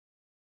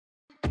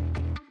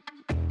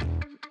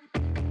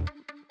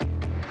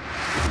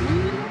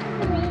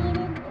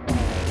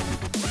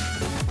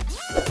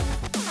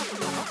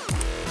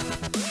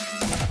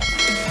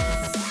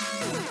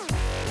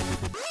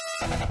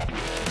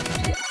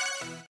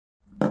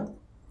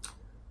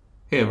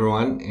Hey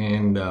everyone,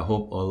 and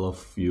hope all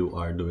of you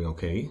are doing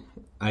okay.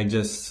 I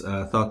just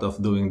thought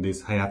of doing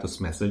this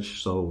hiatus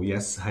message. So,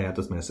 yes,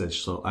 hiatus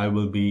message. So, I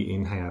will be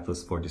in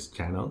hiatus for this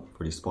channel,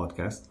 for this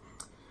podcast.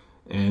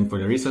 And for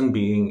the reason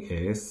being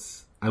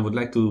is I would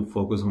like to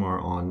focus more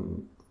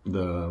on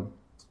the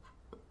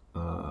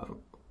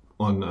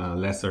on a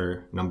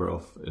lesser number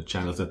of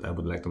channels that I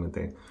would like to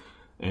maintain.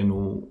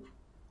 And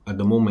at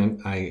the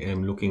moment, I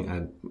am looking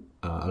at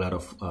a lot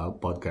of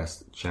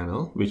podcast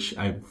channel, which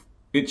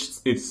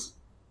it's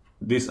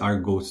these are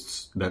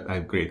ghosts that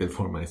I've created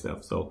for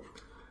myself. So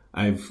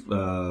I've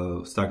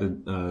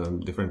started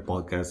different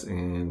podcasts,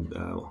 and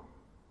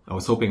I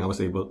was hoping I was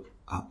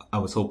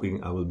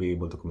hoping I will be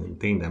able to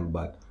maintain them,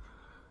 but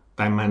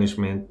time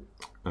management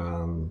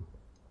and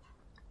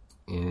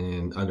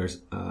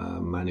others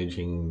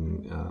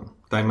managing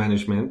time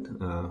management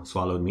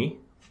swallowed me,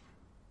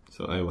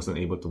 so I wasn't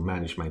able to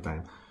manage my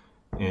time,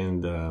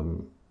 and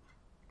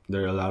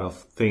there are a lot of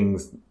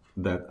things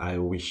that I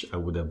wish I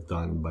would have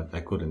done, but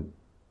I couldn't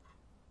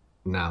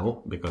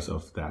now because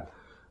of that.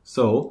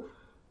 So,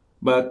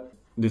 but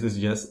this is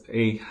just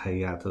a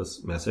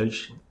hiatus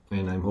message,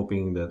 and I'm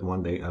hoping that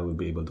one day I will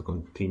be able to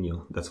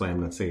continue. That's why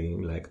I'm not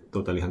saying like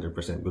totally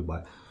 100%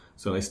 goodbye.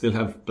 So I still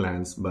have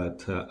plans,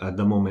 but at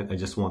the moment I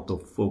just want to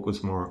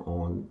focus more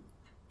on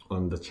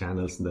the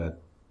channels that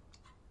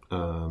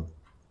on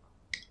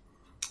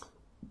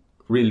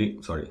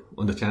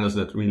the channels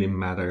that really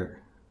matter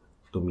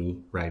to me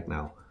right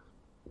now.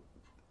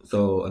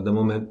 So at the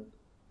moment,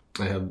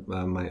 I have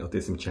my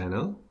autism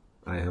channel.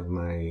 I have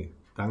my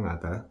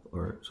tangata,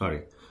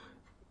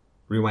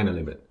 rewind a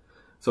little bit.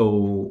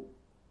 So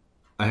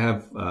I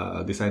have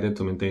decided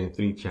to maintain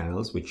 3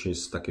 channels, which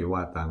is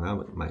Takiwa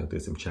Tanga, my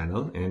autism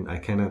channel, and I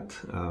cannot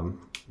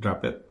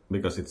drop it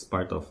because it's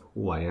part of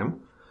who I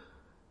am.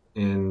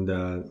 And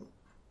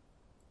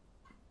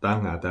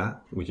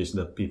Tangata, which is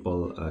the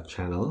people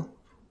channel,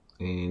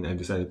 and I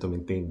decided to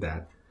maintain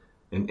that.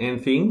 And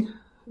anything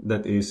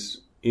that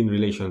is in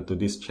relation to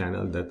this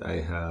channel that I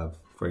have,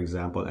 for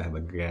example, I have a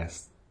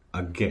guest,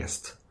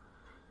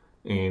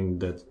 and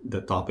that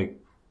the topic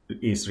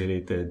is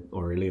related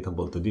or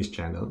relatable to this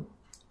channel,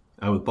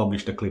 I will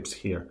publish the clips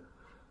here.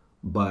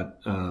 But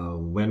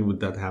when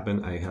would that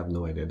happen? I have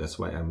no idea. That's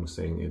why I'm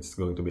saying it's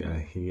going to be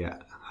a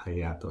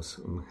hiatus.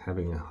 I'm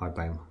having a hard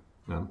time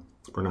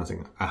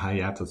pronouncing a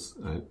hiatus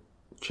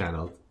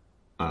channel.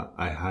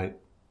 The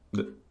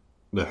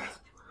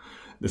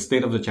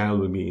state of the channel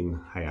will be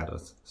in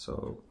hiatus.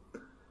 So,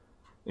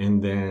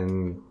 and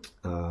then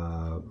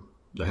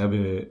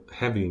the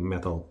heavy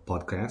metal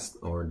podcast,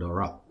 or the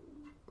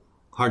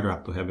hard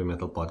rock to heavy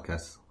metal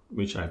podcast,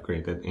 which I've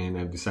created, and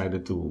I've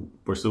decided to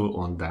pursue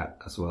on that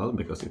as well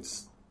because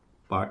it's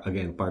part of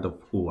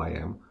who I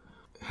am.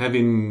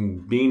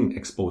 Having been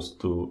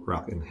exposed to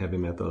rock and heavy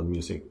metal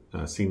music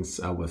since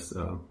I was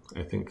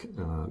I think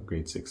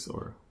grade 6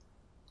 or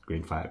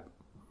grade 5.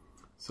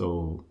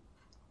 So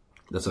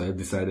that's why I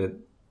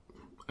decided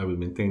I will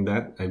maintain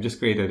that. I've just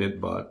created it,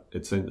 but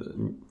it's a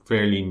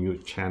fairly new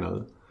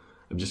channel.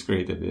 I've just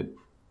created it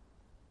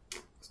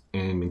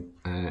and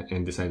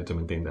decided to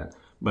maintain that.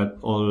 But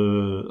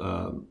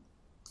all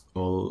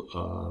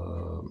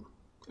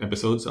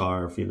episodes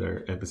are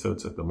filler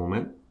episodes at the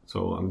moment.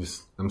 So I'm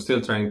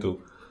still trying to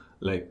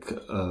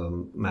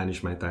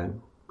manage my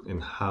time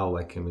and how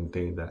I can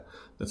maintain that.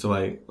 That's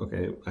why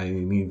I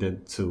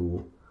needed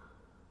to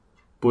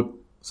put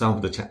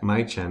some of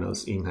my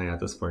channels in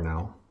hiatus for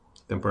now,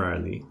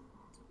 temporarily.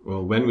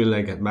 Well, when will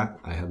I get back?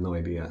 I have no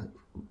idea.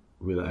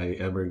 Will I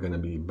ever gonna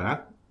be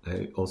back?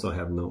 I also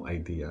have no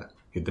idea.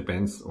 It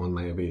depends on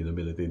my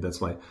availability.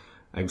 That's why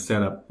I've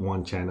set up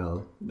one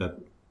channel that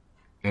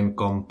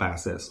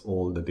encompasses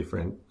all the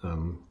different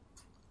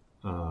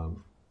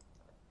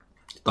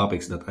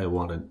topics that I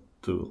wanted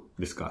to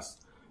discuss,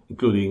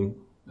 including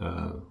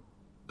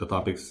the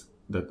topics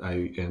that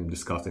I am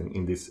discussing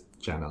in this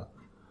channel.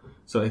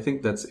 So I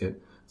think that's it.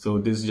 So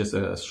this is just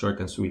a short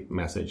and sweet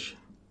message.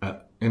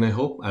 And I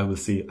hope I will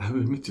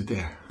meet you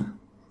there.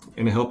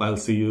 And I hope I'll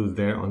see you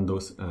there on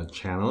those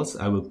channels.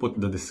 I will put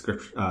the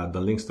description, the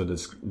links to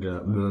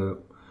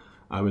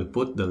I will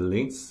put the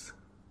links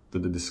to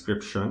the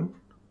description,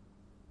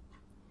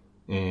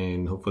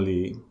 and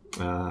hopefully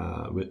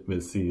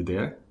we'll see you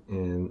there.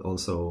 And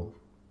also,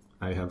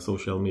 I have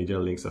social media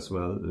links as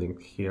well,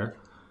 linked here.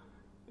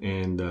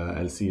 And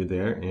I'll see you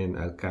there, and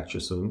I'll catch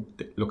you soon.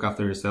 Look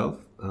after yourself.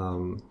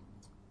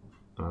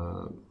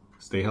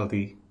 Stay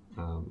healthy.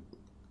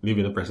 Live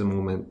in the present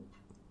moment.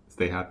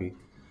 Stay happy.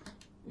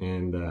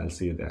 And I'll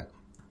see you there.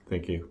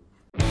 Thank you.